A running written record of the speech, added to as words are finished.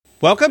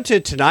Welcome to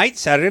tonight's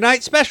Saturday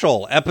Night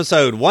Special,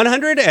 episode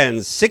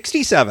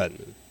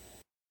 167.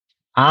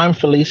 I'm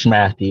Felice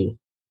Matthew,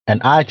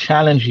 and I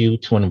challenge you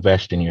to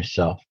invest in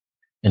yourself,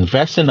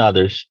 invest in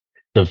others,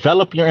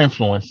 develop your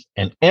influence,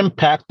 and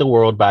impact the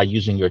world by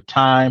using your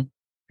time,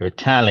 your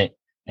talent,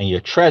 and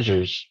your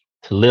treasures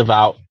to live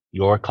out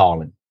your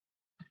calling.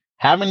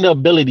 Having the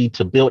ability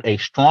to build a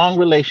strong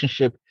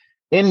relationship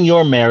in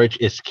your marriage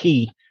is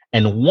key,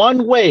 and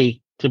one way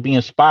to be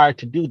inspired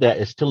to do that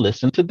is to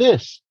listen to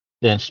this,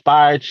 the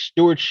Inspired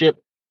Stewardship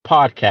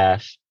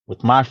Podcast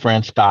with my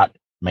friend Scott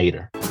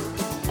Mader.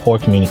 Poor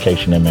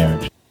communication in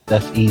marriage.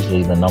 That's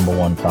easily the number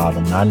one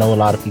problem. I know a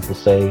lot of people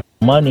say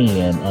money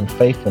and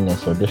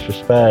unfaithfulness or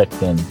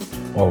disrespect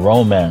or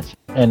romance.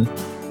 And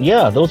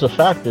yeah, those are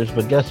factors,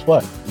 but guess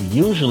what?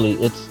 Usually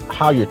it's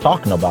how you're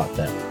talking about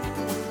that.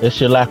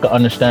 It's your lack of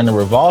understanding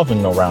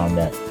revolving around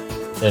that.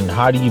 And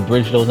how do you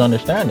bridge those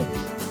understandings?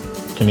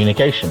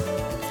 Communication.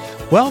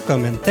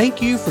 Welcome and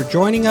thank you for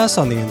joining us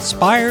on the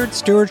Inspired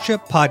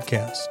Stewardship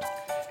Podcast.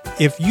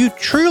 If you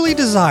truly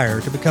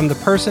desire to become the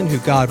person who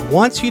God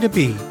wants you to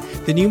be,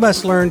 then you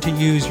must learn to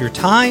use your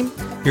time,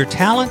 your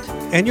talent,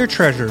 and your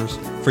treasures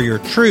for your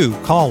true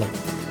calling.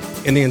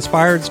 In the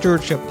Inspired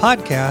Stewardship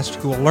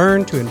Podcast, you will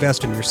learn to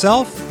invest in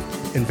yourself,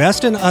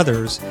 invest in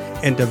others,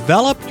 and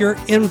develop your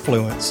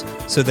influence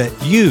so that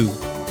you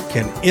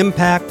can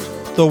impact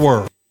the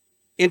world.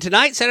 In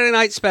tonight's Saturday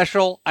Night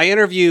Special, I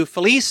interview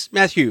Felice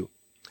Matthew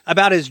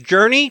about his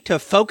journey to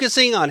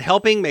focusing on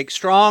helping make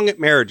strong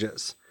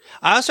marriages.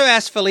 I also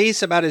asked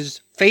Felice about his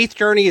faith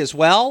journey as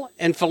well,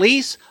 and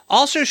Felice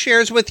also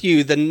shares with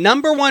you the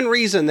number one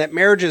reason that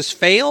marriages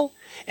fail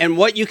and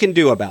what you can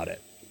do about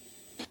it.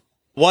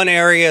 One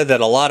area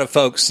that a lot of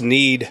folks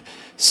need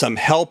some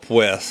help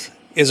with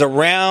is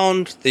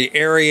around the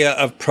area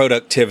of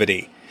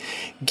productivity.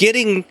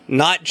 Getting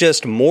not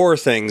just more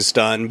things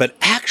done, but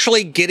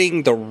actually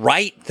getting the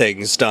right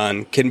things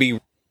done can be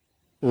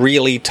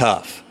really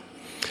tough.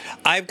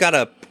 I've got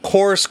a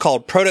course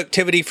called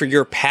Productivity for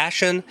Your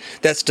Passion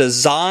that's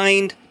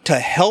designed to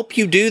help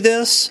you do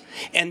this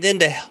and then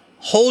to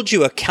hold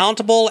you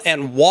accountable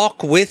and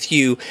walk with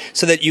you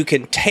so that you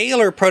can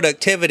tailor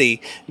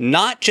productivity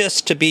not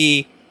just to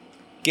be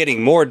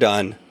getting more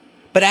done,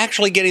 but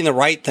actually getting the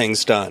right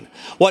things done.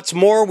 What's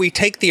more, we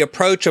take the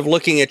approach of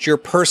looking at your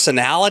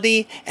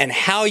personality and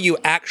how you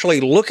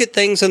actually look at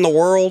things in the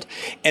world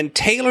and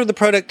tailor the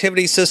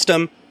productivity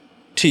system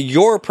to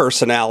your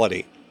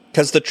personality.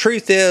 Because the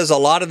truth is, a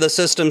lot of the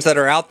systems that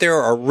are out there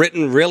are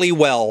written really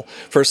well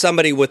for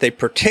somebody with a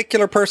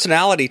particular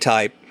personality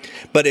type.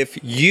 But if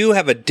you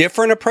have a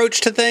different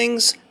approach to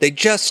things, they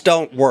just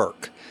don't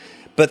work.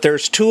 But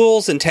there's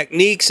tools and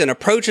techniques and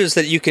approaches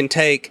that you can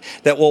take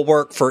that will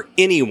work for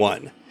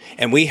anyone.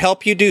 And we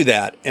help you do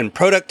that in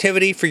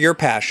Productivity for Your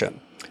Passion.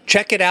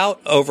 Check it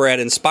out over at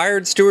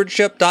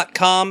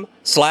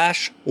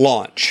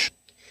inspiredstewardship.com/launch.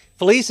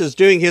 Felice is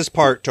doing his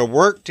part to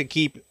work to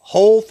keep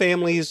whole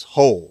families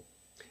whole.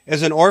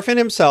 As an orphan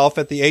himself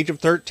at the age of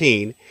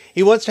 13,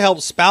 he wants to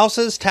help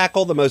spouses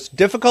tackle the most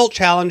difficult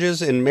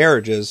challenges in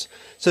marriages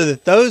so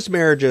that those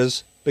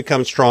marriages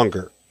become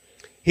stronger.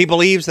 He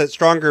believes that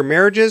stronger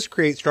marriages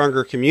create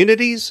stronger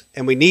communities,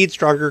 and we need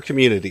stronger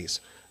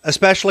communities,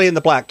 especially in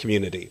the Black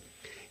community.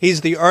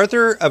 He's the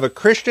author of a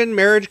Christian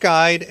marriage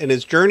guide, and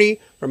his journey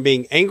from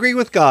being angry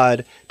with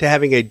God to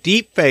having a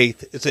deep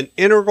faith is an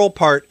integral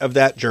part of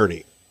that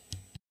journey.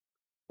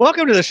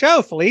 Welcome to the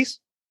show, Felice.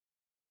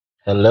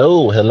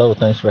 Hello.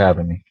 Thanks for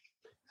having me.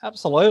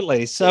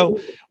 Absolutely.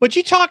 So would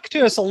you talk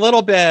to us a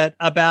little bit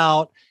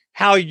about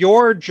how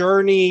your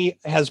journey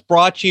has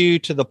brought you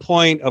to the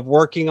point of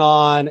working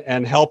on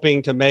and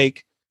helping to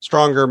make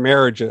stronger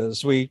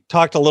marriages? We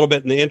talked a little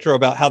bit in the intro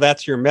about how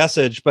that's your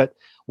message, but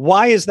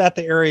why is that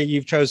the area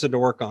you've chosen to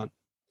work on?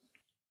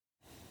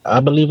 I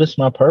believe it's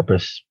my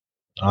purpose.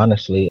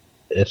 Honestly,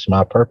 it's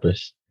my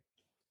purpose.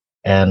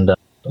 And a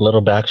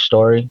little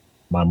backstory,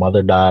 my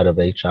mother died of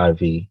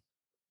HIV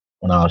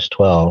when I was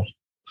 12.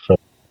 For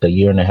the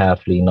year and a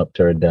half leading up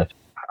to her death,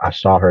 I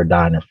saw her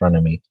dying in front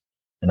of me.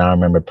 And I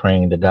remember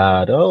praying to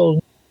God,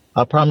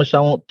 I promise I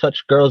won't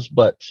touch girls'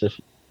 butts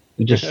if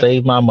you just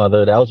save my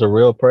mother. That was a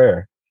real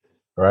prayer,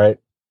 right?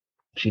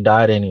 She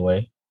died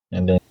anyway.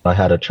 And then I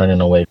had a turning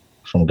away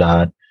from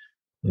God.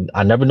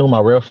 I never knew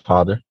my real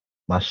father.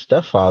 My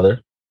stepfather,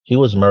 he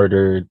was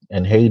murdered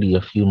in Haiti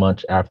a few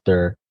months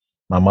after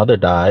my mother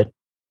died.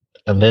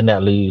 And then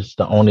that leaves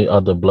the only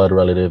other blood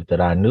relative that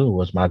I knew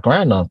was my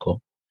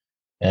granduncle.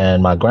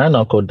 And my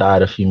granduncle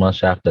died a few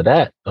months after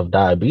that of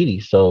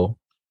diabetes. So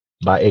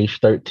by age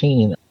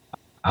 13,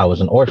 I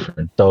was an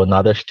orphan. So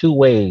now there's two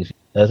ways.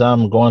 As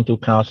I'm going through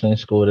counseling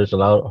school, there's a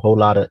whole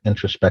lot of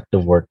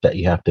introspective work that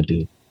you have to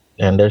do.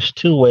 And there's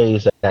two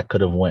ways that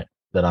could have went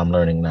that I'm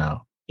learning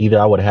now. Either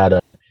I would have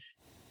had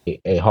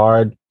a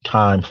hard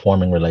time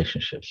forming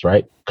relationships,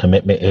 right?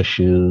 Commitment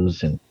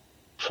issues and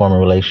forming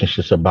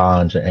relationships or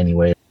bonds or any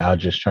way, I'll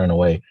just turn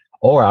away.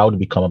 Or I would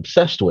become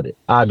obsessed with it.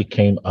 I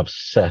became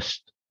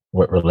obsessed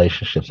with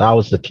relationships. I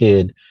was the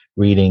kid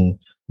reading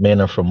Men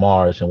Are From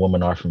Mars and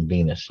Women Are From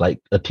Venus, like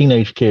a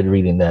teenage kid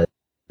reading that.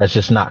 That's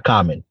just not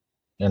common.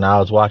 And I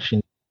was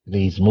watching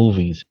these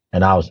movies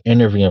and I was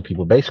interviewing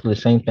people, basically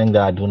the same thing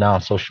that I do now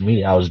on social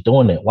media. I was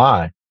doing it.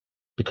 Why?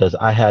 Because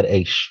I had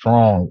a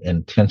strong,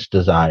 intense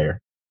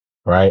desire,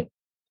 right?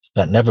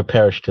 That never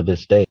perished to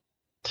this day,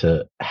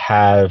 to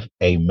have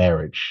a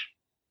marriage,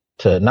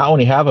 to not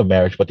only have a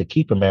marriage, but to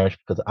keep a marriage,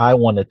 because I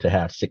wanted to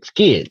have 6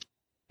 kids.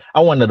 I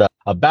wanted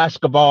a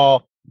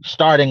basketball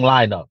starting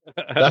lineup.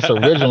 That's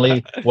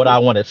originally what I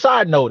wanted.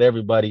 Side note,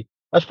 everybody,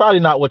 that's probably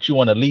not what you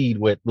want to lead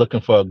with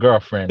looking for a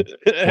girlfriend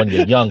when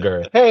you're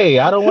younger. Hey,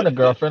 I don't want a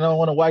girlfriend. I don't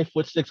want a wife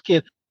with 6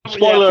 kids.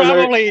 Spoiler alert.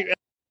 Probably at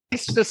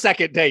least a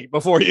second date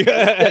before you.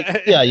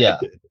 Yeah.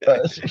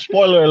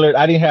 Spoiler alert.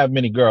 I didn't have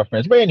many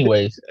girlfriends. But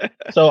anyways,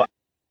 so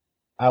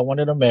I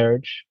wanted a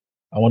marriage.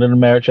 I wanted a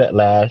marriage at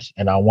last.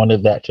 And I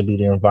wanted that to be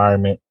the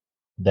environment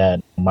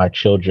that my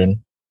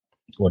children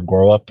would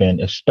grow up in,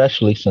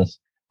 especially since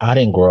I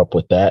didn't grow up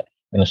with that.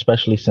 And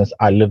especially since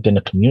I lived in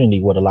a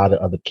community where a lot of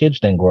other kids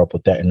didn't grow up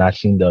with that. And I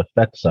seen the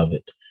effects of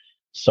it.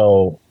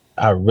 So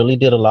I really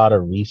did a lot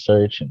of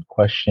research and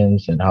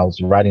questions. And I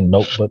was writing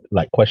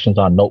questions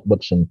on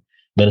notebooks in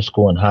middle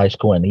school and high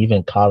school and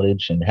even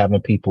college, and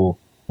having people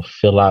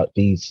fill out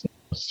these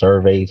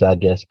surveys, I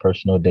guess,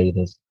 personal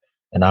data.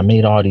 And I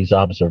made all these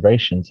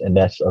observations, and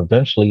that's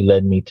eventually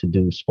led me to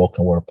do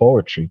spoken word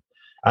poetry.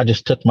 I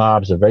just took my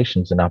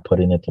observations and I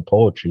put it into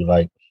poetry.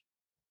 Like,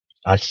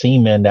 I see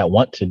men that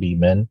want to be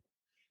men,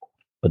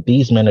 but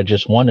these men are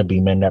just want to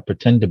be men that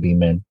pretend to be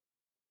men.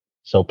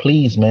 So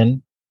please,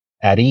 men,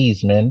 at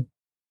ease, men.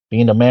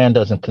 Being a man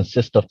doesn't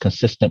consist of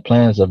consistent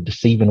plans of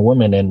deceiving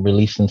women and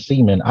releasing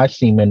semen. I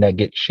see men that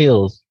get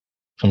chills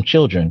from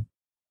children.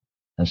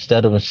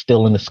 Instead of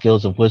instilling the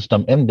skills of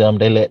wisdom in them,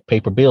 they let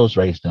paper bills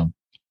raise them.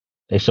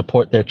 They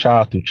support their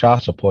child through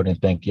child support and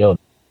think, yo,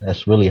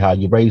 that's really how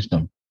you raise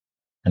them,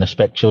 and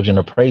expect children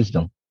to praise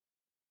them.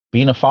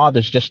 Being a father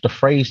is just a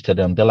phrase to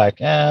them. They're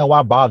like,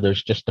 why bother?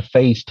 It's just a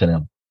phase to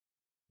them.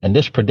 In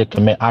this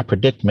predicament, I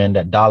predict, men,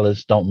 that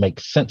dollars don't make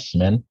sense,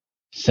 men,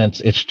 since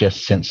it's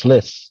just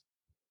senseless.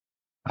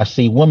 I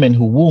see women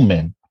who woo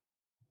men,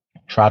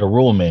 try to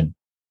rule men.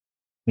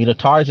 Meet a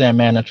Tarzan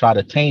man and try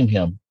to tame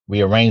him,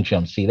 rearrange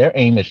him. See, their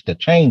aim is to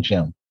change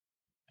him.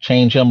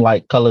 Change him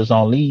like colors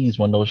on leaves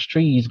when those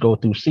trees go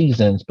through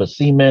seasons. But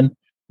see, men,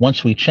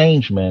 once we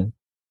change men,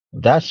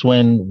 that's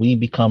when we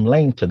become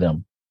lame to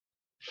them.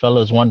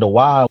 Fellas wonder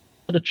why.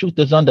 The truth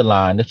is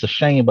underlined. It's a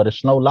shame, but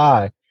it's no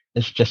lie.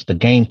 It's just a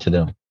game to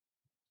them.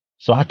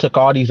 So I took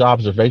all these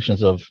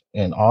observations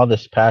and all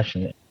this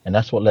passion, and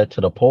that's what led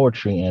to the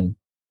poetry. And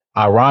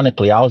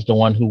ironically, I was the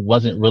one who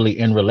wasn't really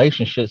in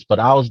relationships, but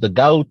I was the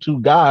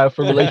go-to guy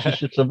for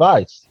relationships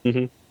advice.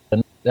 Mm-hmm.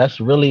 And that's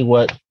really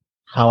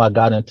how I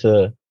got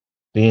into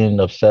being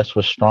obsessed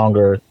with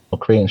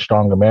creating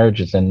stronger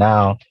marriages. And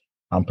now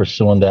I'm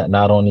pursuing that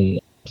not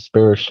only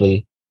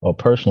spiritually or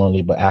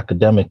personally, but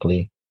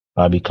academically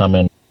by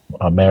becoming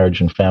a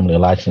marriage and family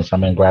licensed.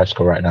 I'm in grad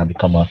school right now,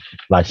 become a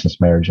licensed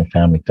marriage and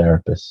family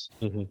therapist.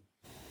 Mm-hmm.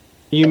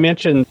 You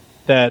mentioned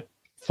that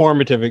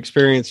formative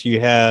experience you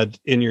had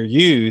in your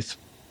youth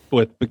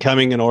with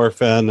becoming an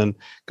orphan and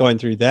going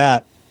through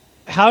that.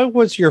 How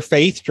was your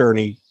faith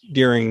journey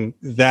during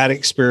that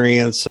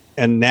experience,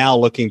 and now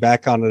looking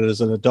back on it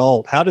as an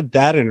adult? How did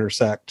that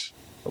intersect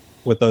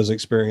with those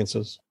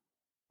experiences?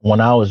 When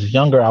I was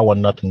younger, I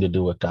wanted nothing to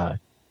do with God.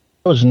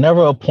 There was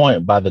never a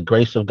point by the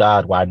grace of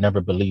God where I never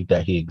believed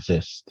that he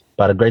exists.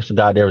 By the grace of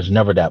God, there was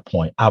never that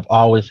point. I've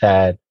always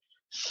had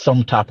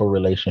some type of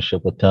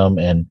relationship with him,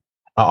 and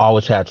I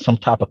always had some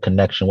type of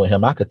connection with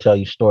him. I could tell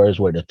you stories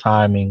where the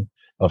timing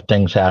of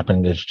things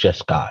happening is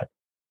just God,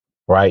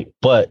 right?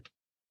 But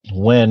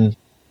when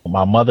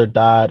my mother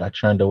died, I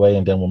turned away.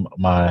 And then when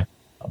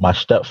my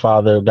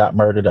stepfather got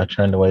murdered, I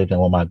turned away. Then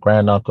when my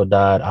granduncle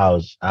died,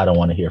 I don't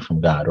want to hear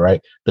from God,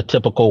 right? The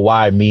typical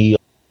why me,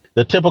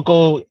 the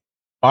typical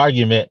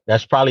argument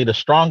that's probably the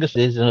strongest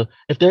is,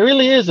 if there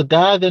really is a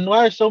God, then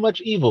why is so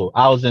much evil?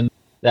 I was in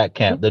that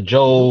camp. The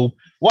Job,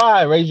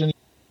 why raising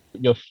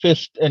your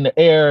fist in the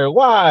air?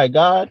 Why,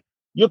 God?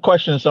 You're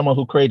questioning someone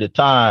who created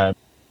time.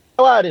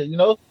 Why did,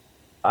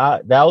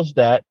 that was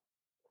that.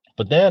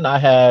 But then I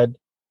had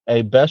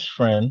a best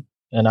friend,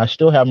 and I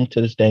still have him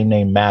to this day,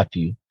 named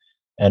Matthew.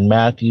 And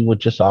Matthew would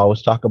just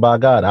always talk about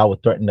God. I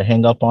would threaten to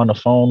hang up on the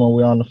phone when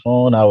we were on the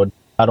phone.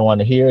 I don't want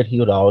to hear it. He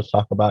would always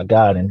talk about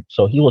God. And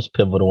so he was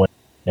pivotal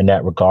in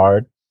that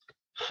regard.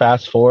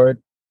 Fast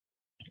forward,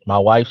 my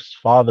wife's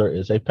father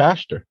is a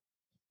pastor,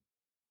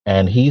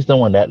 and he's the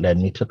one that led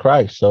me to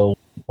Christ. So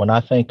when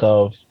I think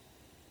of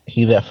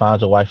he that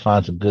finds a wife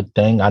finds a good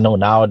thing, I know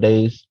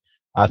nowadays,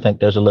 I think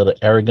there's a little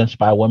arrogance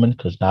by women,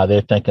 because now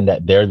they're thinking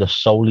that they're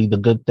solely the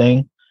good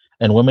thing.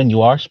 And women,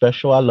 you are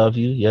special. I love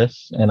you.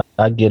 Yes. And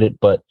I get it.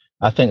 But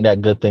I think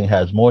that good thing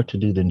has more to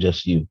do than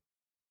just you.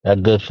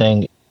 That good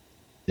thing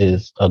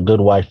is a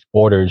good wife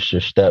orders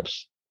your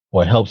steps,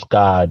 or helps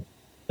God,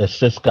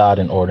 assists God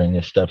in ordering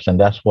your steps. And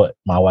that's what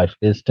my wife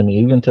is to me,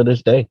 even to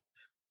this day.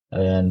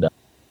 And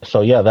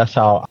so, yeah, that's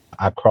how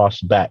I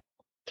crossed back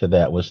to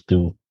that, was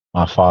through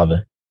my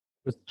father-in-law.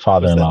 Was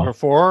that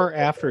before or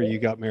after you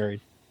got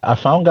married? I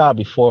found God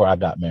before I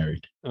got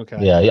married. Okay.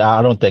 Yeah,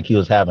 I don't think he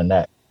was having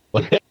that.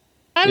 I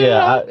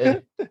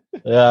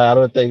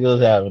don't think he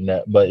was having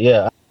that. But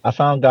yeah, I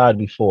found God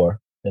before,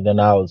 and then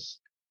I was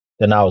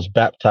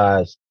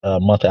baptized a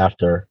month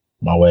after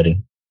my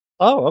wedding.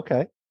 Oh,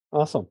 okay.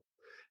 Awesome.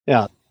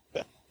 Yeah.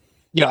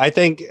 Yeah, I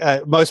think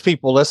most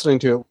people listening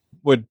to it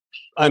would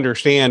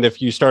understand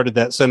if you started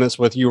that sentence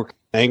with "you were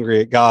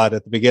angry at God"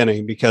 at the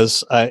beginning,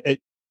 because I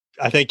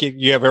think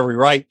you have every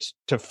right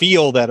to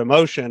feel that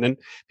emotion. And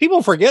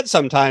people forget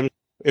sometimes,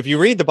 if you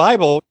read the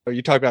Bible,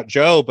 you talk about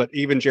Job, but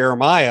even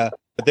Jeremiah,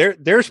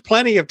 there's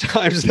plenty of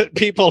times that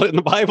people in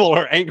the Bible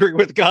are angry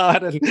with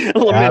God and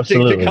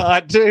lamenting to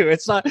God too.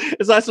 That's not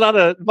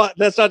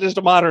just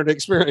a modern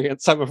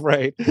experience, I'm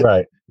afraid.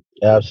 Right.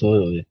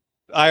 Absolutely.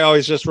 I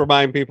always just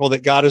remind people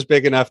that God is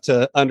big enough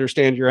to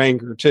understand your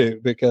anger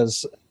too,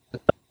 because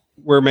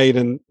we're made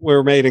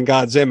in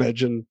God's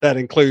image, and that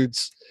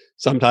includes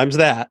sometimes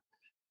that.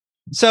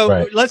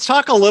 So Let's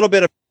talk a little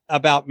bit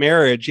about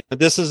marriage.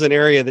 This is an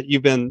area that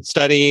you've been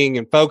studying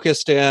and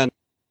focused in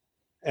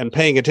and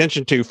paying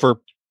attention to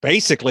for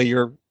basically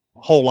your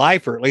whole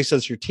life, or at least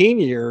as your teen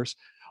years.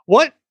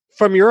 What,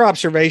 from your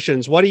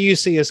observations, what do you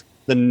see as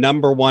the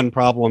number one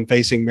problem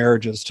facing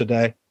marriages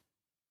today?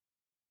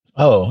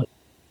 Oh,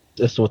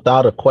 it's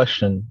without a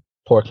question,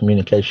 poor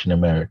communication in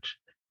marriage.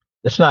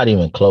 It's not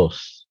even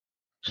close.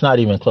 It's not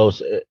even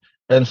close.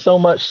 And so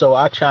much so,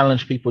 I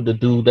challenge people to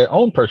do their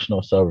own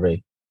personal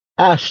survey.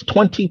 Ask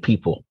 20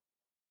 people,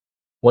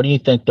 what do you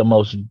think the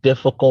most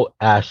difficult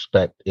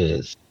aspect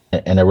is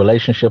in a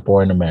relationship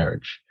or in a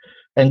marriage?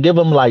 And give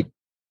them like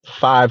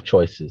 5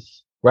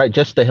 choices, right?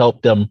 Just to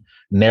help them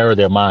narrow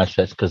their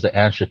mindsets, because the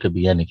answer could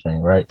be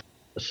anything, right?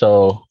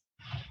 So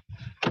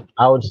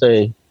I would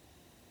say,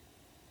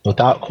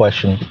 without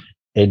question,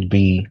 it'd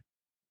be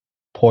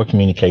poor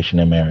communication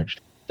in marriage.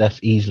 That's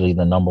easily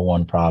the number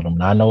one problem.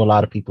 Now, I know a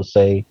lot of people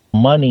say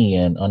money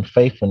and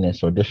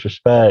unfaithfulness or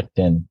disrespect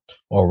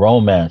or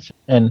romance.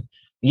 And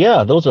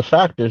yeah, those are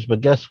factors,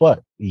 but guess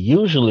what?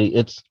 Usually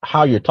it's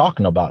how you're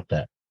talking about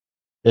that.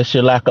 It's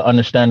your lack of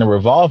understanding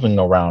revolving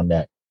around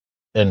that.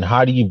 And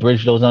how do you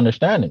bridge those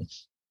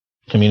understandings?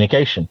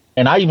 Communication.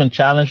 And I even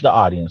challenge the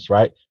audience,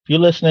 right? If you're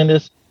listening to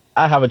this,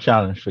 I have a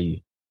challenge for you.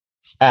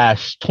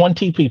 Ask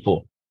 20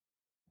 people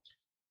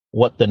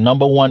what the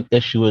number one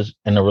issue is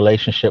in a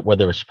relationship,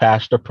 whether it's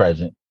past or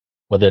present,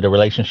 whether the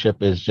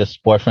relationship is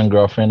just boyfriend,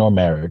 girlfriend, or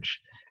marriage,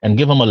 and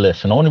give them a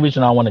list. And the only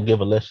reason I want to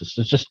give a list is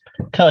to just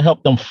kind of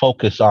help them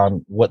focus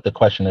on what the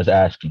question is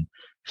asking.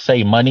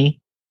 Say money,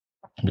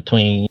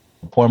 between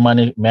poor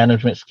money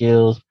management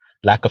skills,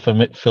 lack of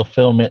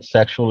fulfillment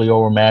sexually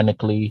or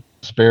romantically,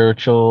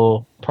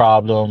 spiritual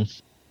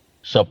problems,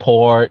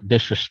 support,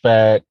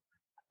 disrespect,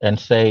 and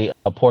say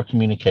a poor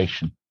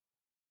communication.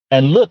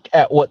 And look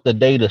at what the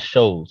data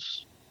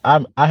shows.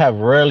 I have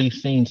rarely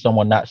seen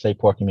someone not say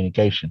poor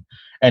communication.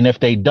 And if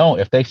they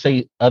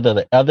say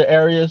the other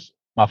areas,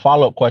 my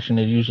follow-up question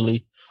is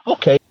usually,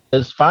 okay,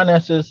 is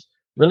finances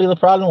really the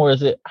problem, or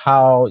is it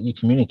how you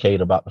communicate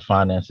about the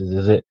finances?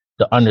 Is it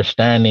the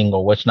understanding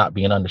or what's not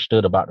being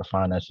understood about the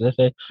finances?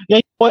 They say, yeah,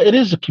 well, it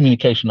is the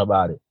communication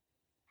about it.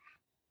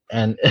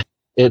 And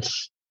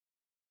it's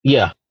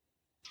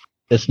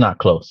not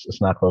close. It's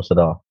not close at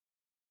all.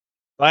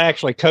 I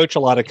actually coach a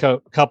lot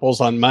of couples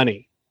on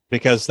money,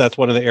 because that's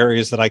one of the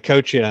areas that I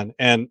coach in.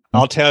 And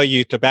I'll tell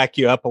you, to back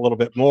you up a little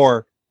bit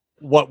more,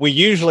 what we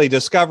usually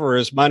discover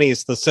is money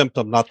is the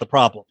symptom, not the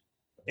problem.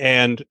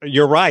 And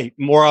you're right.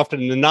 More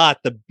often than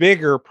not, the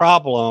bigger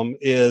problem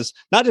is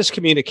not just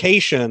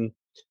communication,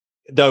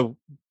 though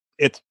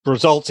it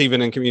results even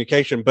in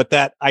communication, but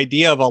that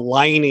idea of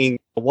aligning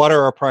what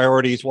are our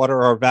priorities, what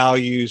are our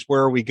values,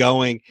 where are we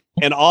going?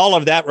 And all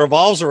of that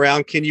revolves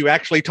around, can you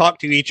actually talk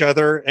to each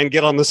other and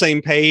get on the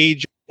same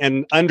page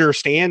and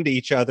understand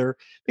each other?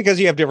 Because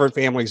you have different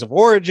families of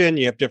origin,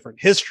 you have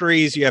different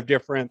histories,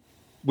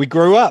 we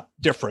grew up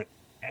different.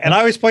 And I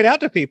always point out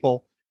to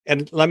people,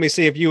 and let me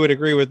see if you would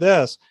agree with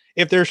this,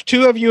 if there's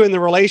 2 of you in the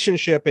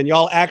relationship and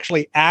y'all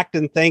actually act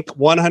and think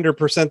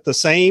 100% the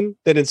same,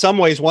 then in some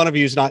ways one of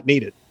you is not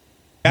needed.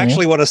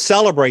 Actually want to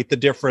celebrate the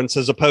difference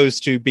as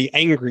opposed to be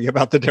angry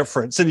about the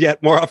difference. And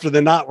yet more often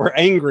than not, we're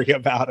angry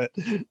about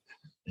it.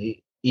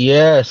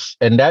 Yes.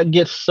 And that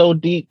gets so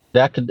deep,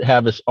 that could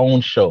have its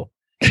own show.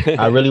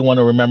 I really want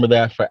to remember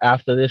that for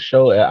after this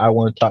show. I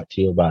want to talk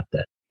to you about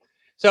that.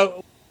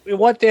 So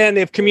what then,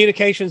 if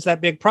communication is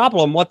that big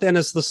problem, what then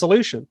is the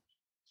solution?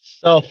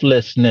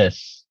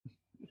 Selflessness.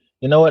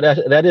 You know what?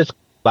 That is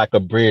like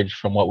a bridge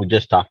from what we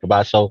just talked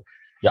about. So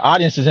your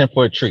audience is in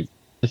for a treat.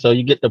 So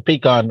you get to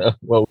peek on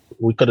what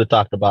we could have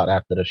talked about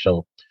after the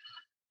show.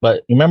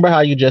 But remember how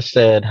you just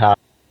said how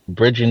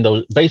bridging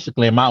those,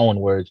 basically in my own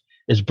words,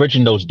 is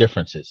bridging those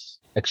differences,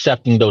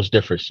 accepting those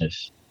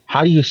differences.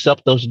 How do you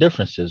accept those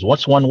differences?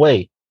 What's one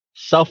way?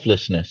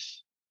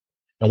 Selflessness.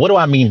 And what do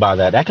I mean by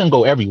that? That can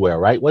go everywhere,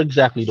 right? What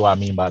exactly do I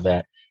mean by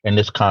that in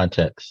this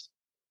context?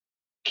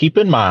 Keep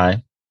in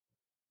mind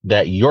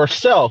that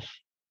yourself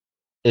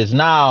is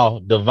now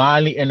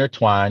divinely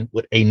intertwined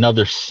with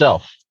another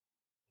self.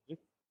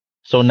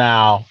 So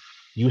now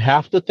you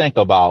have to think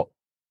about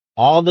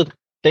all the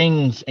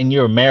things in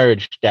your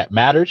marriage that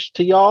matters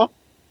to y'all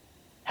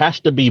has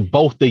to be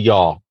both of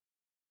y'all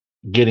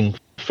getting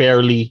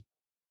fairly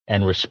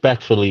and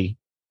respectfully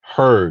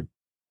heard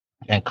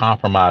and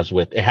compromised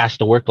with. It has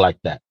to work like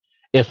that.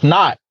 If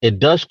not, it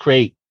does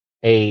create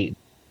the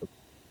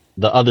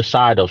other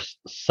side of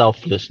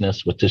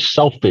selflessness, which is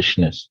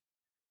selfishness.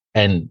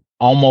 And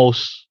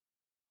almost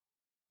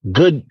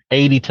good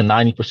 80 to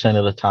 90%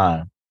 of the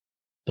time,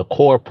 the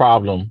core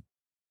problem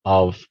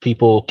of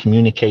people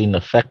communicating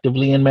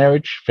effectively in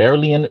marriage,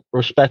 fairly and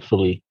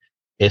respectfully,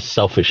 is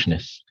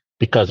selfishness.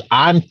 Because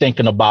I'm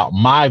thinking about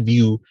my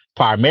view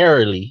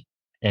primarily,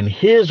 and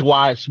here's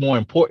why it's more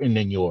important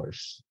than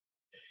yours.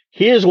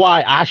 Here's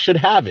why I should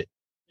have it.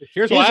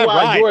 Here's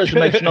why yours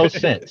makes no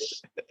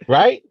sense,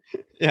 right?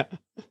 Yeah.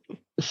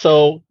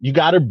 So you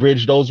got to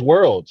bridge those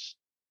worlds.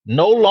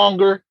 No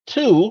longer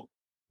two,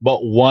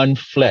 but one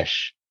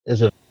flesh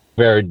is a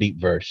very deep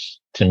verse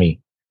to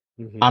me.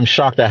 Mm-hmm. I'm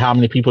shocked at how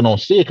many people don't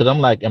see it, because I'm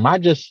like, am I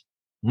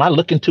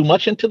looking too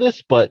much into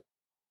this? But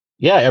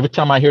yeah, every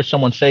time I hear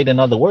someone say it in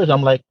other words,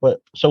 I'm like,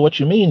 but so what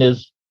you mean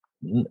is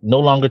no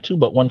longer two,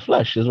 but one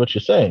flesh is what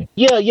you're saying.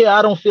 Yeah,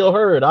 I don't feel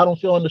heard. I don't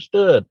feel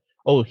understood.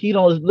 Oh, he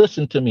don't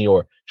listen to me,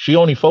 or she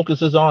only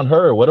focuses on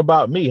her. What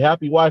about me?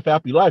 Happy wife,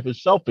 happy life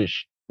is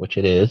selfish, which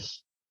it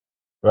is,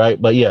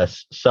 right? But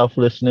yes,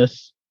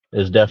 selflessness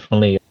is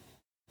definitely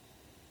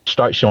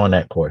start showing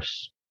that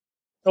course.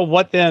 So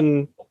what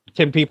then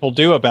can people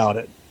do about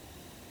it?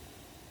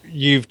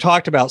 You've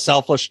talked about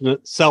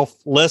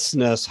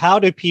selflessness. How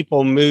do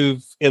people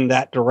move in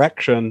that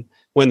direction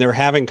when they're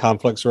having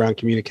conflicts around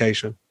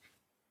communication?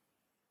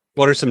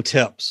 What are some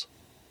tips?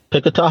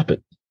 Pick a topic.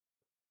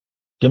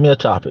 Give me a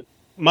topic.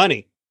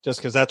 Money, just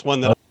because that's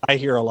one that I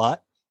hear a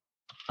lot.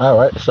 All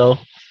right. So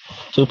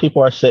two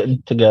people are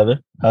sitting together,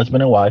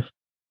 husband and wife,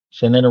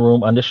 sitting in a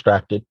room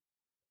undistracted.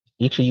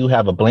 Each of you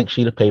have a blank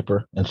sheet of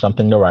paper and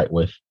something to write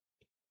with.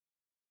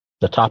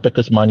 The topic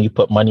is money. You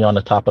put money on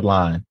the top of the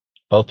line,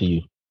 both of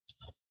you.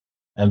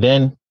 And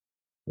then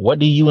what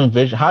do you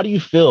envision? How do you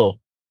feel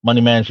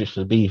money management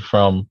should be,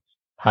 from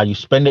how you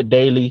spend it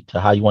daily to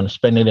how you want to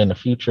spend it in the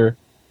future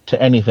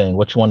to anything,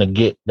 what you want to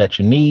get that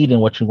you need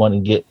and what you want to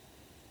get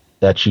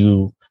that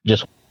you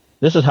just,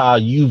 this is how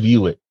you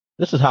view it.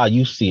 This is how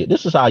you see it.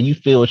 This is how you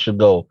feel it should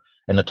go.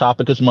 And the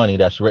topic is money.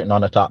 That's written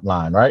on the top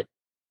line, right?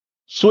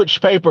 Switch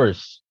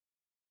papers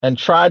and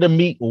try to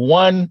meet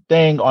one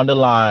thing on the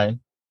line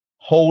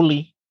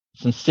wholly,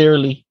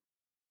 sincerely,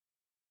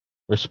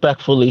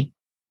 respectfully,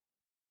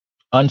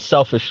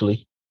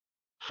 unselfishly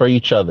for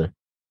each other.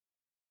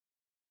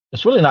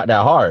 It's really not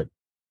that hard.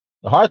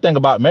 The hard thing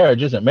about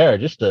marriage isn't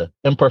marriage. It's the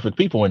imperfect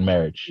people in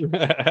marriage.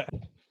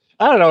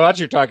 I don't know what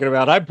you're talking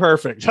about. I'm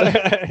perfect.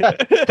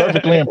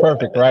 Perfectly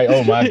imperfect, right?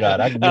 Oh my God.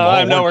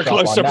 I'm nowhere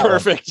close to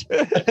perfect.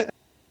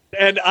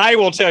 And I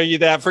will tell you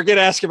that. Forget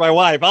asking my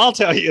wife. I'll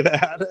tell you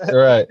that.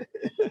 Right.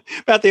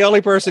 About the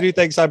only person who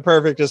thinks I'm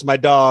perfect is my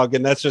dog.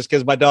 And that's just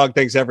because my dog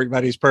thinks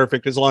everybody's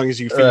perfect as long as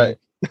you feel. Right.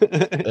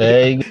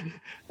 Hey.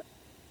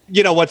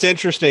 You know, what's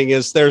interesting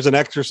is there's an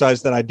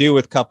exercise that I do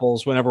with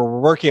couples whenever we're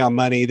working on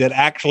money that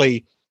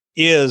actually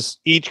is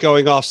each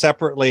going off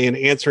separately and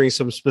answering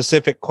some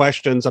specific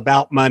questions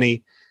about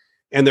money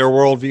and their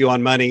worldview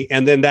on money.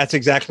 And then that's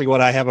exactly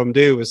what I have them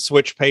do, is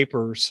switch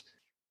papers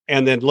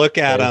and then look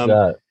at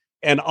them.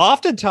 And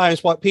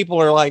oftentimes what people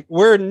are like,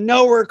 we're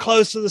nowhere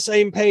close to the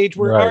same page.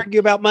 We're arguing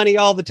about money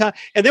all the time.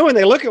 And then when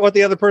they look at what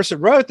the other person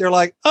wrote, they're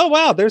like, oh,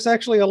 wow, there's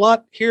actually a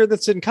lot here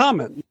that's in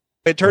common.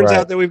 It turns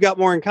out that we've got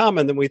more in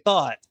common than we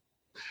thought.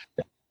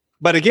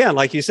 But again,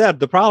 like you said,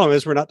 the problem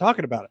is we're not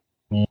talking about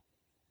it.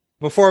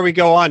 Before we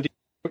go on, do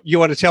you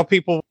want to tell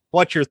people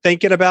what you're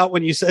thinking about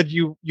when you said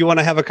you want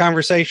to have a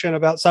conversation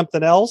about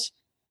something else?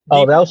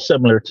 Oh, that was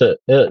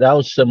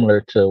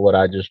similar to what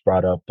I just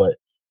brought up, but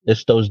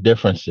it's those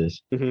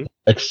differences. Mm-hmm.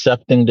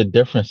 Accepting the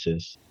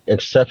differences,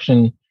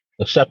 accepting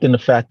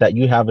the fact that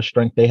you have a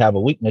strength, they have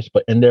a weakness,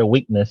 but in their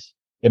weakness,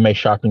 it may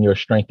sharpen your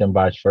strength and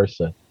vice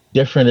versa.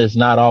 Different is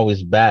not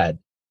always bad.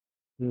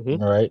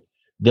 Mm-hmm. Right?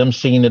 Them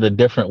seeing it a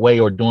different way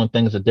or doing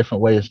things a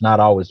different way is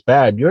not always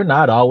bad. You're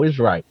not always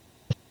right.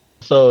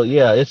 So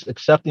yeah, it's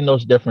accepting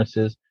those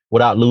differences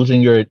without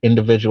losing your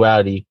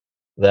individuality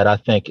that I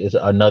think is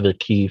another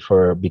key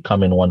for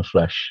becoming one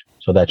flesh,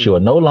 so that you are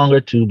no longer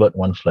two, but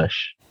one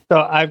flesh.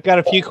 So I've got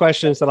a few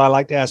questions that I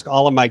like to ask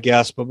all of my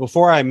guests, but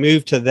before I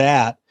move to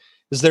that,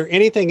 is there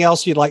anything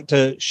else you'd like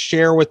to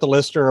share with the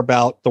listener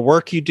about the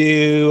work you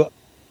do,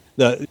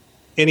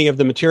 any of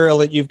the material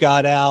that you've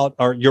got out,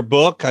 or your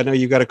book? I know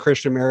you've got a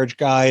Christian marriage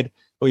guide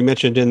we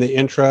mentioned in the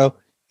intro.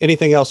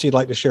 Anything else you'd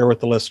like to share with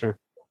the listener?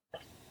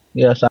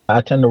 Yes,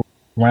 I tend to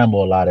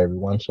ramble a lot,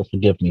 everyone, so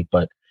forgive me.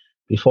 But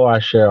before I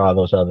share all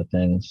those other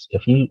things,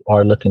 if you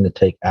are looking to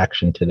take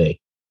action today,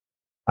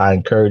 I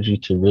encourage you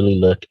to really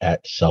look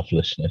at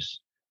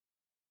selflessness.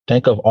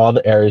 Think of all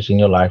the areas in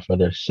your life,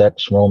 whether it's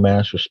sex,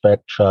 romance,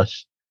 respect,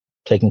 trust,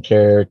 taking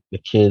care of the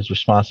kids,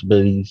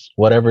 responsibilities,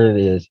 whatever it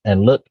is,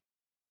 and look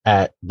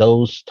at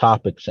those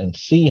topics and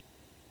see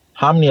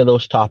how many of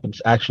those topics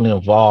actually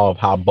involve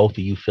how both of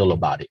you feel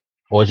about it?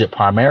 Or is it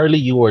primarily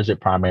you or is it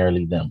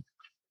primarily them?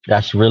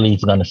 That's really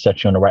going to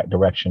set you in the right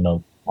direction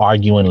of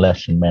arguing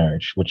less in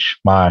marriage, which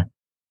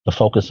the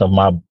focus of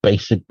my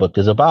basic book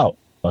is about.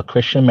 A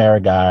Christian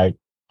marriage guide,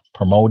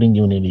 promoting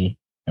unity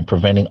and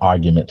preventing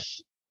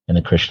arguments in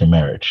a Christian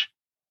marriage.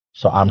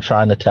 So I'm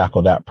trying to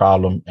tackle that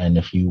problem. And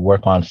if you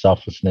work on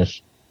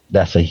selflessness,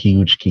 that's a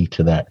huge key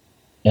to that.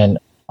 And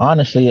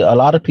honestly, a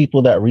lot of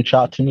people that reach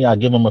out to me, I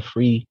give them a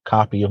free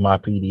copy of my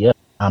PDF.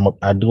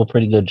 I do a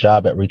pretty good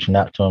job at reaching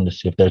out to them to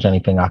see if there's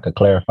anything I could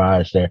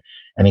clarify. Is there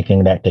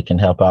anything that they can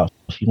help out?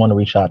 If you want to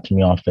reach out to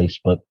me on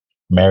Facebook,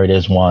 Married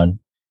as One,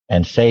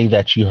 and say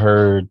that you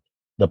heard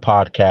the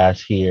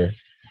podcast here,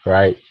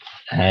 right?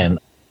 And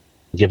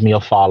give me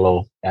a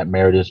follow at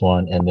Married as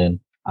One, and then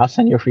I'll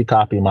send you a free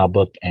copy of my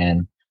book.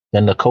 And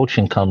then the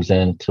coaching comes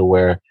in to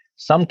where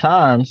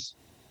sometimes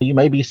you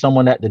may be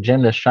someone at the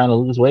gym that's trying to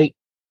lose weight,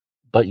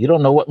 but you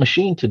don't know what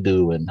machine to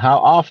do and how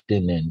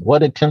often and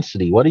what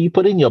intensity. What do you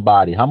put in your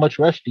body? How much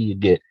rest do you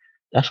get?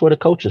 That's what a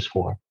coach is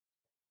for,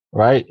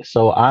 right?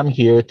 So I'm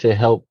here to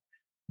help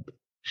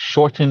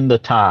shorten the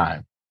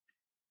time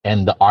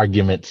and the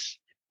arguments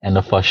and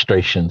the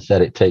frustrations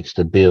that it takes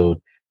to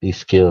build these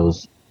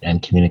skills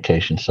and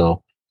communication. So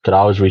you could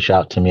always reach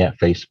out to me at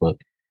Facebook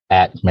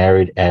at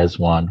Married as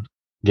One.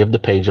 Give the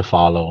page a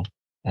follow.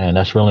 And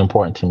that's really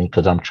important to me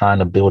because I'm trying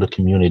to build a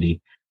community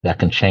that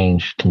can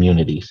change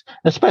communities,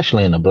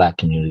 especially in the Black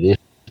community.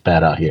 It's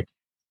bad out here.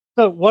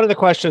 So one of the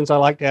questions I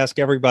like to ask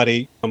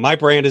everybody, my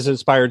brand is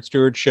Inspired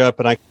Stewardship,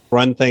 and I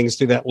run things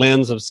through that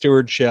lens of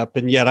stewardship.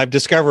 And yet I've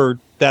discovered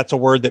that's a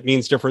word that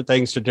means different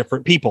things to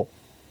different people.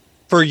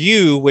 For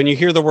you, when you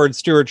hear the word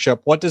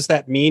stewardship, what does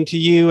that mean to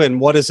you, and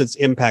what has its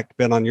impact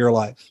been on your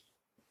life?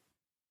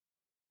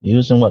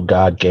 Using what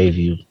God gave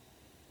you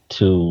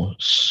to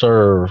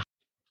serve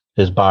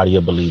his body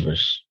of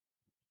believers.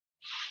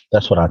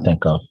 That's what I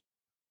think of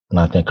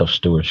when I think of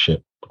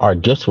stewardship. Our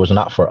gifts was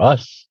not for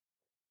us.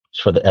 It's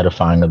for the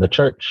edifying of the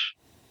church.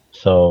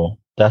 So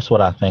that's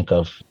what I think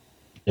of.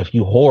 If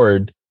you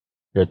hoard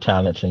your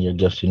talents and your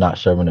gifts, you're not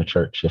serving the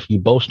church. If you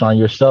boast on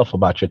yourself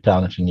about your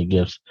talents and your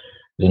gifts,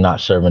 you're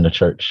not serving the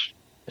church.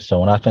 So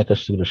when I think of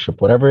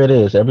stewardship, whatever it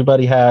is,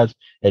 everybody has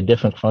a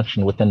different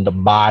function within the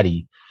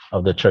body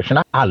of the church.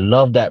 And I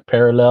love that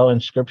parallel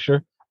in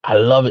scripture. I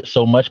love it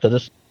so much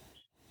because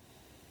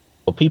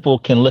people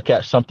can look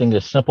at something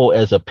as simple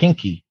as a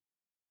pinky,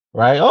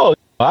 right? Oh,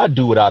 I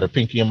do without a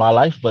pinky in my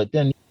life, but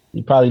then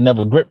you probably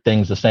never grip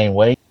things the same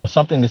way.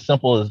 Something as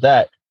simple as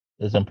that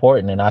is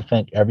important. And I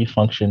think every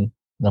function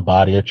in the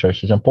body of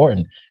church is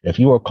important. If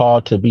you were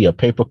called to be a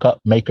paper cup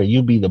maker,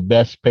 you be the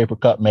best paper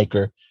cup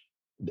maker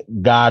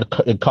God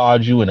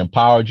called you and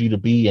empowered you to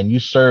be, and you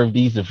serve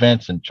these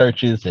events and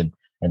churches and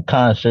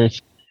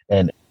concerts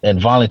and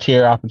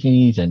volunteer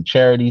opportunities and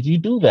charities. You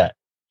do that.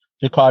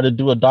 You're called to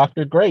do a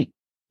doctor, great.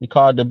 You're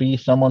called to be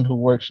someone who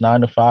works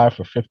 9 to 5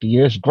 for 50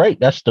 years, great.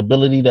 That's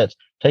stability, that's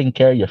taking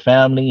care of your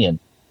family and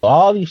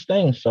all these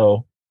things.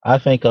 So I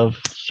think of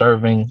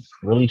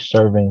really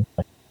serving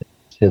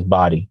his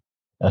body.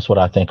 That's what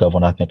I think of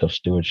when I think of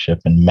stewardship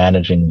and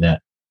managing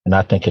that. And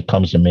I think it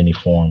comes in many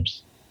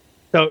forms.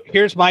 So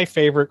here's my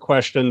favorite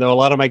question, though a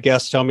lot of my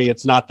guests tell me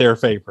it's not their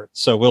favorite.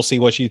 So we'll see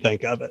what you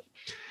think of it.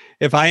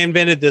 If I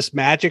invented this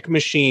magic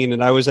machine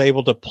and I was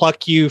able to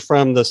pluck you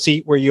from the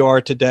seat where you are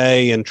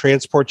today and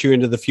transport you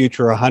into the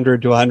future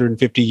 100 to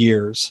 150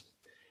 years,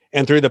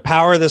 and through the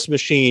power of this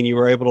machine, you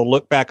were able to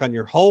look back on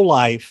your whole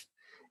life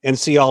and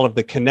see all of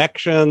the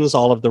connections,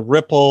 all of the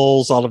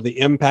ripples, all of the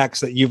impacts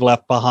that you've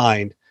left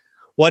behind,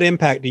 what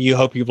impact do you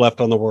hope you've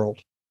left on the world?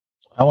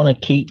 I want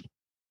to keep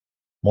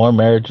more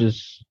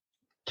marriages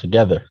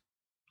together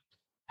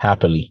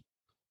happily.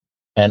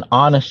 And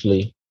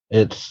honestly,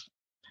 it's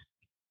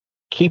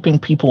keeping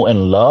people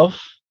in love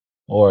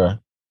or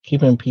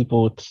keeping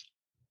people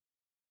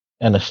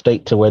in a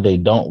state to where they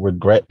don't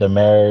regret the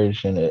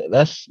marriage. And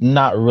that's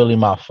not really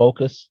my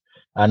focus.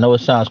 I know it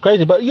sounds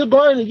crazy, but you're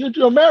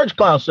a marriage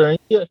counselor.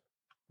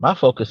 My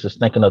focus is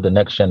thinking of the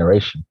next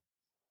generation.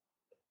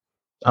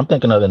 I'm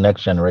thinking of the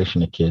next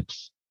generation of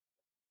kids.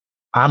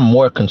 I'm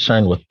more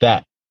concerned with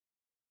that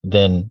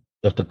than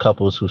if the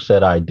couples who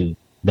said I do,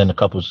 than the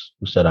couples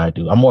who said I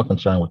do. I'm more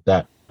concerned with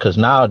that because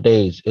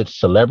nowadays it's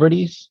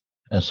celebrities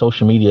and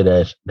social media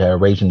that are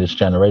raising this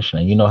generation.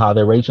 And you know how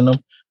they're raising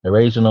them? They're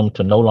raising them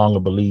to no longer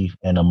believe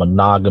in a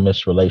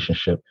monogamous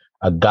relationship,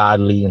 a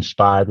godly,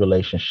 inspired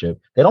relationship.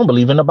 They don't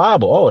believe in the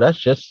Bible. Oh, that's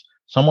just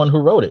someone who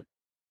wrote it,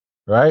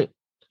 right?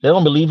 They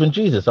don't believe in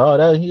Jesus.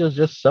 Oh, he was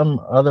just some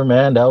other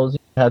man that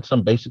had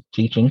some basic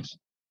teachings.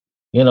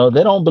 You know,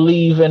 they don't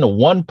believe in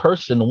one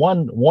person,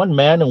 one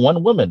man and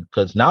one woman,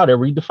 because now they're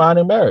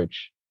redefining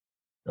marriage,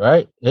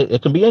 right?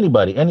 It can be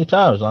anybody,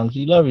 anytime, as long as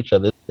you love each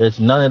other. There's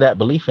none of that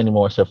belief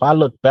anymore. So if I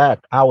look back,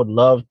 I would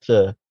love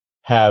to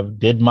have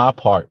did my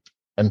part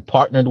and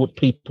partnered with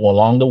people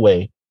along the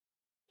way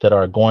that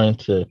are going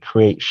to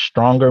create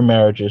stronger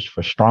marriages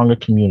for stronger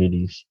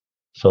communities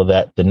so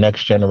that the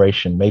next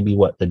generation, maybe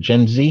the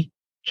Gen Z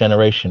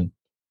generation,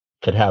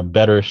 could have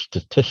better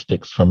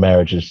statistics for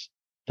marriages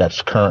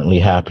that's currently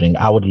happening.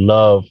 I would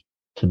love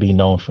to be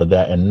known for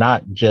that, and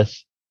not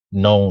just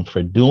known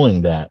for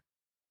doing that,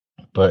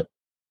 but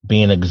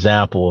be an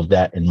example of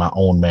that in my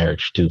own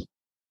marriage too.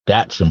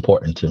 That's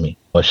important to me.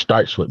 But it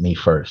starts with me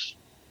first.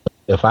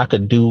 If I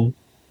could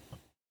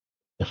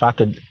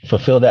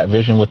fulfill that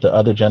vision with the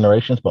other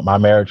generations, but my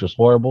marriage was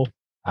horrible,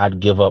 I'd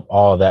give up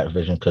all that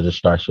vision because it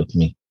starts with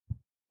me,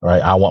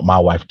 right? I want my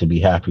wife to be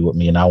happy with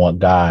me, and I want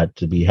God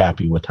to be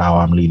happy with how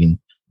I'm leading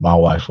my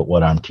wife with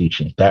what I'm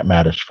teaching. That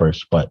matters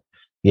first. But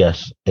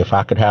yes, if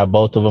I could have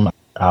both of them,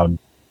 I would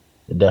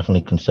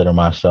definitely consider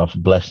myself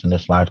blessed in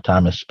this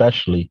lifetime,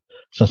 especially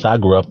since I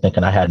grew up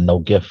thinking I had no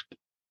gift.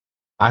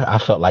 I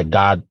felt like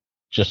God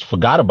just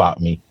forgot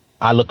about me.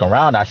 I look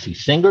around, I see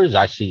singers,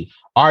 I see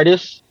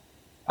artists,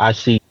 I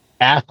see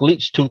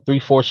athletes, 2, 3,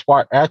 4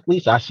 smart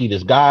athletes. I see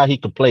this guy, he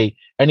could play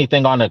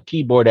anything on a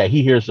keyboard that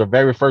he hears the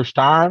very first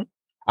time.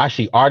 I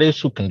see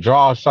artists who can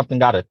draw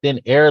something out of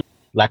thin air,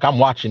 like I'm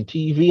watching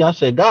TV. I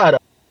say, God,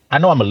 I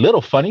know I'm a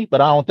little funny,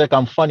 but I don't think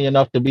I'm funny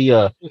enough to be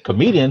a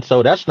comedian,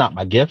 so that's not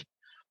my gift.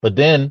 But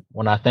then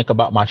when I think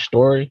about my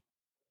story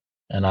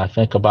and I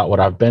think about what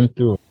I've been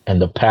through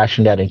and the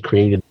passion that it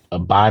created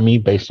by me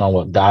based on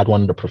what God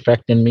wanted to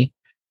perfect in me,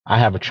 I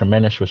have a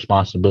tremendous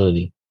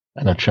responsibility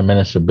and a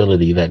tremendous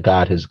ability that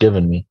God has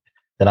given me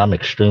that I'm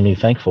extremely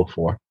thankful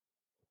for.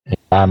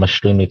 I'm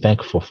extremely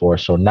thankful for.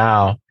 So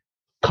now,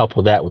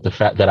 couple that with the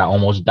fact that I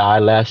almost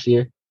died last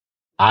year,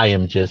 I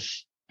am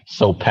just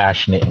so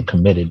passionate and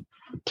committed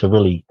to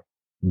really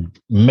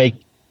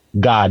make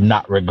God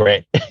not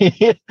regret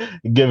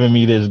giving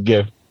me this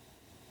gift.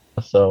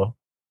 So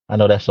I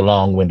know that's a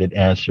long-winded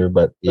answer,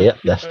 but yeah,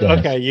 that's the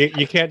okay. answer.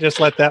 You can't just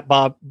let that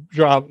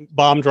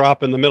bomb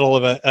drop in the middle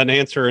of an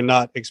answer and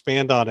not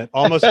expand on it.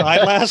 Almost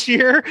died last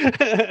year.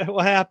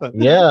 What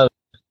happened? Yeah,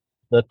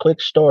 the quick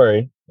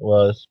story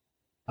was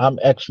I'm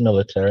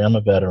ex-military. I'm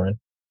a veteran,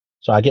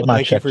 so I get my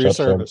thank you checks for your up.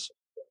 service.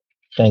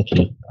 Thank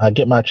you. I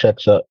get my check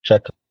up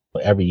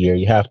every year.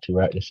 You have to,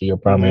 right, to see your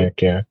primary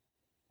care.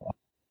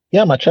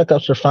 Yeah, my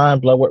checkups are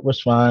fine. Blood work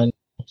was fine.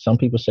 Some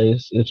people say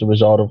it's a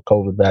result of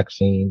COVID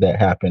vaccine that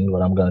happened,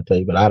 what I'm going to tell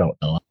you, but I don't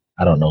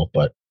know.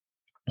 But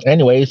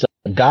anyways,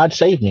 God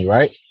saved me,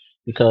 right?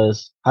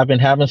 Because I've been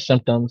having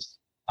symptoms.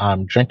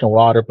 I'm drinking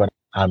water, but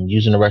I'm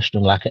using the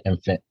restroom like an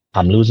infant.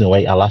 I'm losing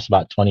weight. I lost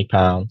about 20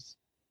 pounds.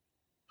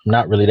 I'm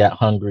not really that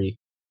hungry.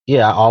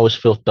 Yeah, I always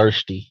feel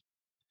thirsty.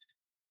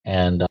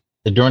 And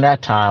during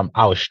that time,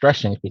 I was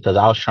stressing because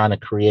I was trying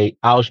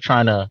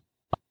to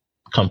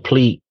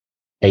complete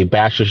a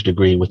bachelor's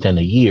degree within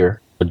a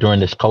year. But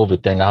during this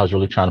COVID thing, I was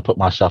really trying to put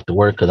myself to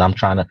work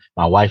because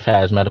my wife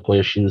has medical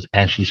issues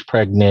and she's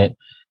pregnant,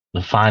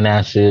 the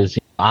finances.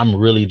 I'm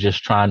really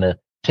just trying to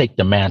take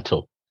the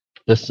mantle.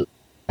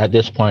 At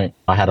this point,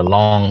 I had a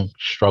long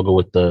struggle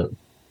with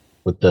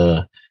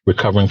the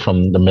recovering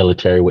from the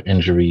military with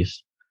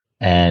injuries.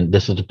 And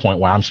this is the point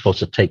where I'm supposed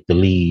to take the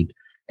lead.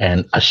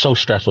 And it's so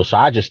stressful. So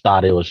I just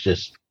thought it was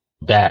just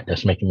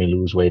that's making me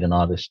lose weight and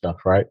all this stuff,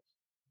 right?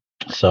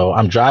 So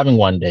I'm driving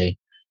one day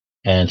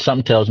and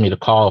something tells me to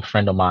call a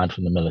friend of mine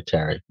from the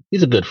military.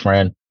 He's a good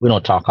friend. We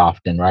don't talk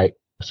often, right?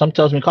 Something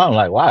tells me to call him.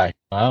 Like, why?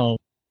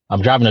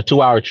 I'm driving a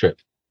 2-hour trip.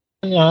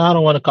 I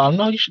don't want to call him.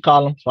 No, you should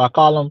call him. So I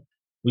call him.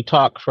 We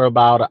talk for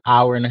about an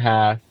hour and a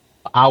half.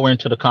 An hour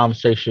into the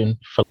conversation,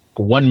 for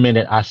 1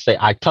 minute,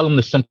 I tell him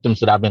the symptoms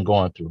that I've been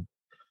going through.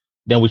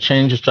 Then we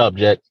change the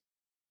subject,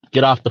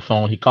 get off the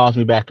phone. He calls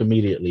me back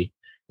immediately.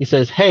 He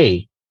says,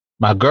 hey,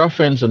 my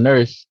girlfriend's a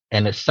nurse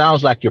and it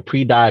sounds like you're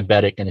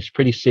pre-diabetic and it's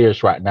pretty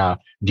serious right now.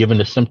 Given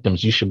the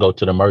symptoms, you should go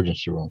to the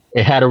emergency room.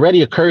 It had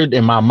already occurred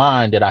in my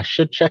mind that I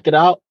should check it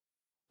out,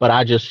 but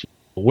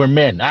we're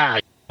men.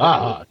 Yeah,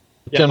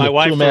 my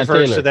wife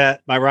refers to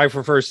that. My wife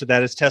refers to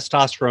that as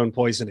testosterone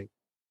poisoning.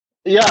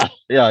 Yeah,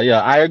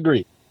 I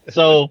agree.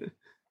 So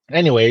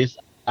anyways,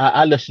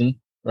 I listen,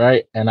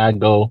 right? And I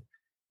go,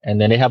 and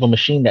then they have a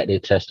machine that they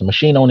test. The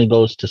machine only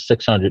goes to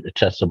 600 to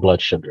test the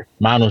blood sugar.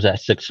 Mine was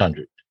at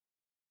 600.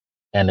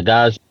 And the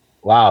guys,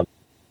 wow,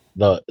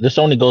 this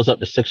only goes up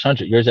to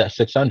 600. Yours at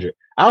 600.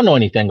 I don't know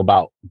anything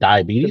about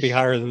diabetes. It'd be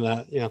higher than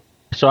that, yeah.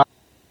 So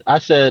I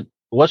said,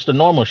 what's the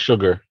normal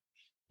sugar?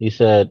 He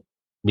said,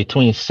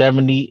 between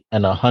 70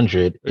 and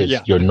 100 is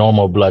your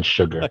normal blood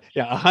sugar.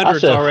 Yeah, 100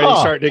 is already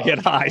starting to get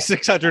high.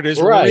 600 is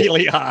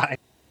really high.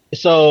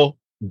 So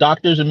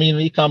doctors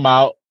immediately come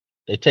out.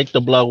 They take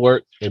the blood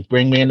work. They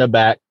bring me in the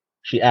back.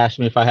 She asked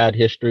me if I had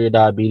history of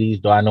diabetes.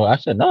 Do I know? I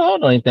said, no, I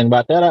don't know anything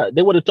about that.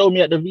 They would have told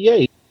me at the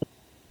VA,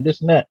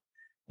 this and that.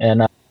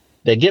 And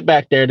they get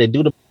back there. They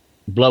do the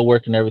blood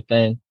work and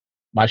everything.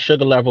 My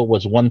sugar level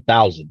was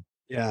 1,000.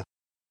 Yeah.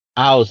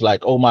 I was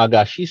like, oh my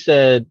gosh. She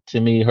said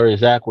to me, her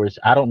exact words,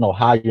 I don't know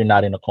how you're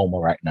not in a coma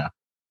right now.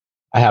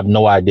 I have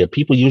no idea.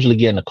 People usually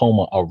get in a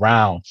coma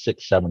around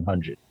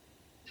 600-700.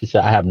 She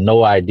said, I have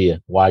no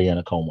idea why you're in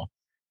a coma.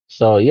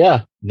 So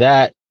yeah,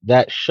 that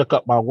shook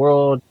up my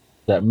world.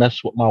 That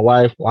messed with my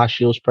wife while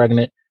she was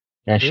pregnant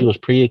and she was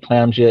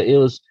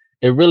pre-eclampsia.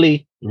 It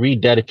really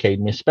rededicated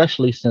me,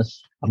 especially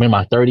since I'm in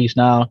my 30s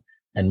now.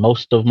 And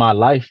most of my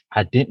life,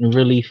 I didn't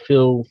really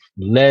feel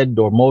led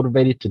or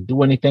motivated to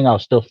do anything. I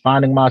was still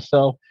finding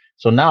myself.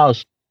 So now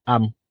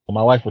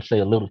my wife would say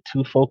a little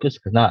too focused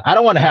because now I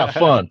don't want to have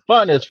fun.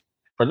 Fun is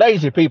for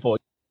lazy people.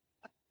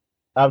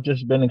 I've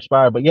just been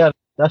inspired. But yeah,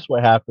 that's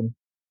what happened.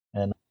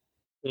 And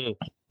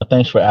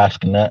thanks for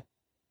asking that.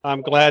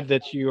 I'm glad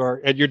that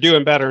you're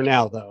doing better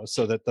now, though,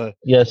 so that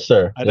yes,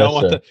 sir. I don't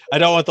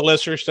want the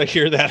listeners to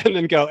hear that and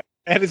then go,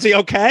 and is he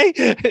okay?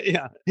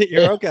 Yeah,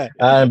 you're okay.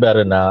 I'm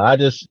better now. I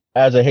just,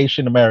 as a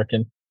Haitian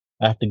American,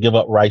 I have to give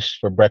up rice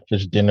for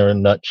breakfast, dinner,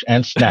 and lunch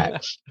and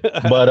snacks.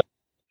 But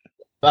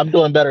I'm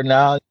doing better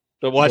now.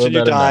 But watching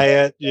your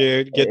diet,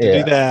 you get to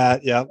do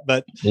that. Yeah,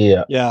 but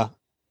yeah.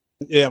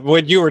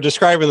 When you were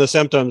describing the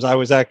symptoms, I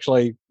was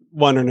actually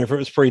wondering if it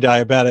was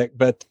pre-diabetic,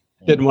 but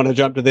didn't want to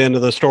jump to the end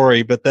of the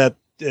story. But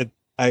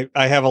I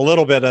have a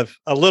little bit of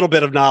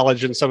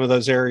knowledge in some of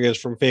those areas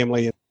from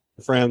family and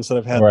friends that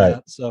have had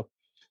that.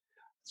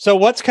 So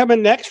what's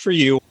coming next for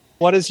you?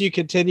 What as you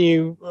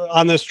continue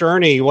on this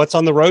journey? What's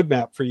on the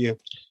roadmap for you?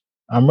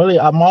 I'm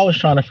always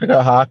trying to figure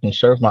out how I can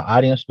serve my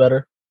audience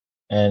better.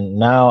 And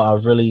now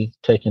I've really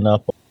taken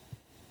up,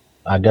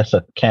 I guess,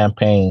 a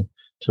campaign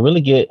to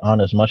really get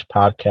on as much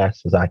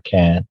podcasts as I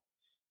can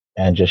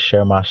and just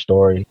share my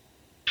story,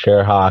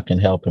 share how I can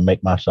help and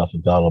make myself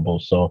available.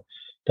 So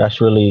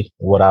that's really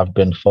what I've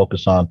been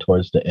focused on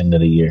towards the end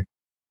of the year.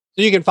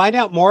 So you can find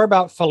out more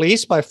about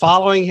Felice by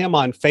following him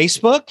on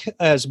Facebook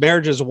as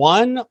Marriage Is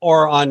One,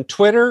 or on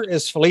Twitter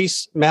as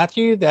Felice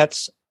Mathieu.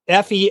 That's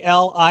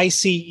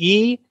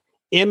FELICE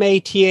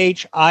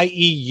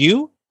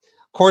MATHIEU.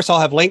 Of course,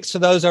 I'll have links to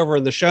those over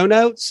in the show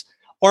notes.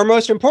 Or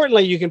most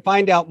importantly, you can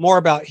find out more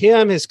about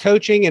him, his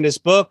coaching, and his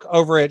book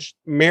over at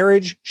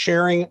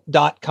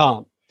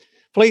marriagesharing.com.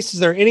 Felice, is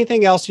there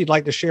anything else you'd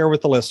like to share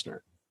with the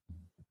listener?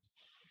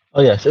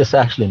 Oh, yes. It's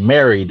actually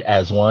Married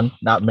as One,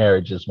 not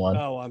Marriage Is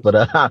One.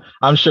 But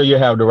I'm sure you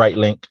have the right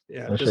link.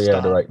 Yeah, I'm sure you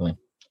have the right link.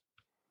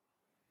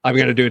 I'm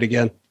going to do it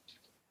again.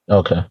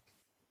 Okay.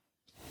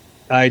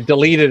 I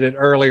deleted it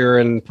earlier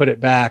and put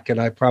it back,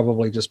 and I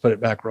probably just put it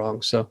back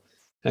wrong. So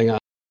hang on.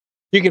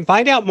 You can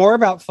find out more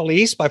about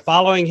Felice by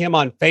following him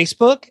on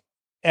Facebook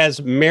as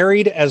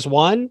Married as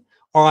One,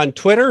 or on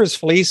Twitter as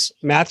Felice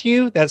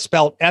Mathieu. That's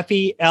spelled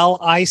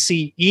FELICE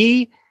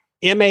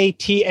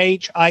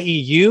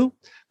MATHIEU.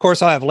 Of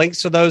course, I'll have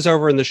links to those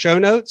over in the show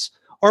notes.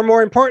 Or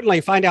more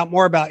importantly, find out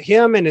more about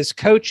him and his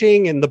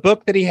coaching and the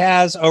book that he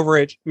has over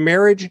at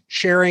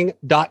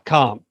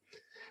marriagesharing.com.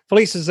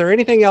 Felice, is there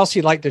anything else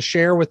you'd like to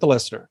share with the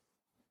listener?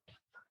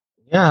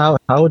 Yeah,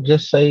 I would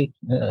just say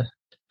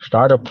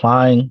start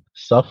applying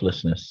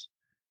selflessness.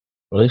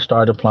 Really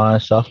start applying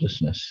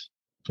selflessness.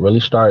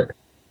 Really start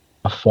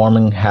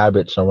forming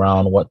habits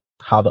around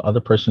how the other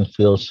person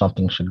feels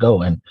something should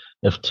go. And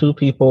if two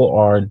people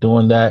are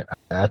doing that,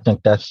 I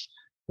think that's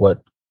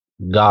what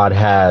God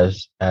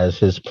has as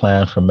his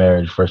plan for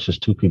marriage versus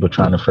two people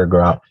trying to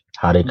figure out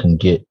how they can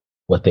get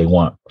what they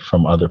want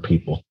from other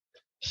people.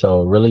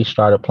 So really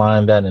start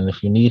applying that. And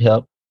if you need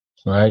help,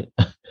 right,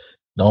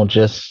 don't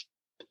just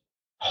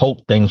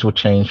hope things will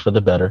change for the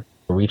better.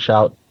 Reach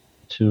out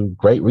to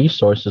great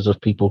resources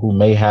of people who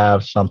may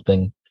have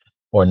something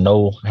or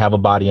have a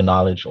body of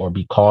knowledge or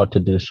be called to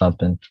do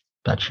something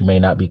that you may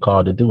not be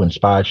called to do.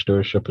 Inspired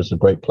Stewardship is a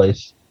great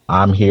place.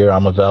 I'm here,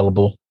 I'm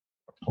available,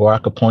 or I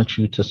could point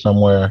you to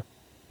somewhere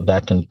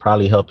that can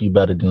probably help you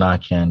better than I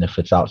can if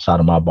it's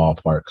outside of my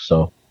ballpark.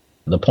 So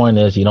the point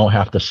is, you don't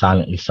have to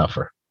silently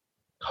suffer,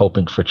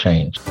 hoping for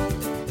change.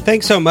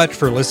 Thanks so much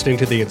for listening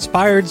to the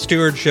Inspired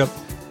Stewardship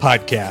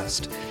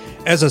Podcast.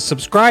 As a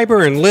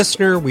subscriber and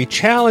listener, we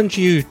challenge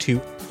you to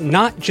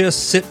not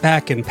just sit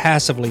back and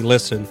passively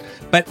listen,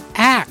 but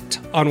act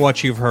on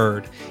what you've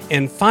heard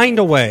and find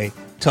a way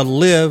to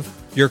live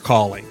your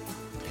calling.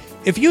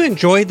 If you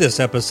enjoyed this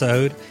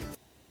episode,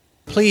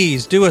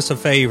 please do us a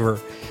favor.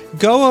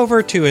 Go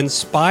over to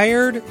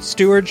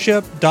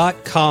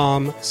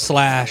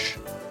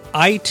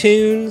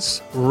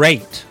inspiredstewardship.com/iTunes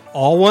rate,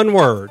 all one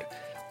word,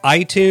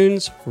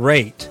 iTunes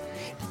rate.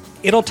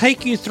 It'll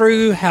take you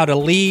through how to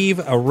leave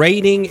a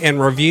rating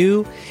and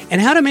review and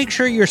how to make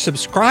sure you're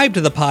subscribed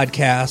to the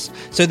podcast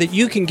so that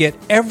you can get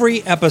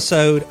every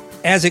episode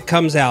as it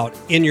comes out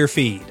in your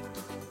feed.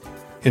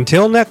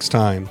 Until next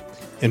time,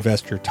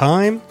 invest your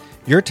time,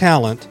 your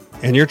talent,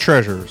 and your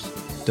treasures.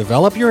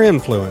 Develop your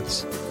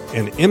influence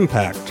and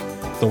impact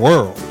the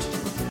world.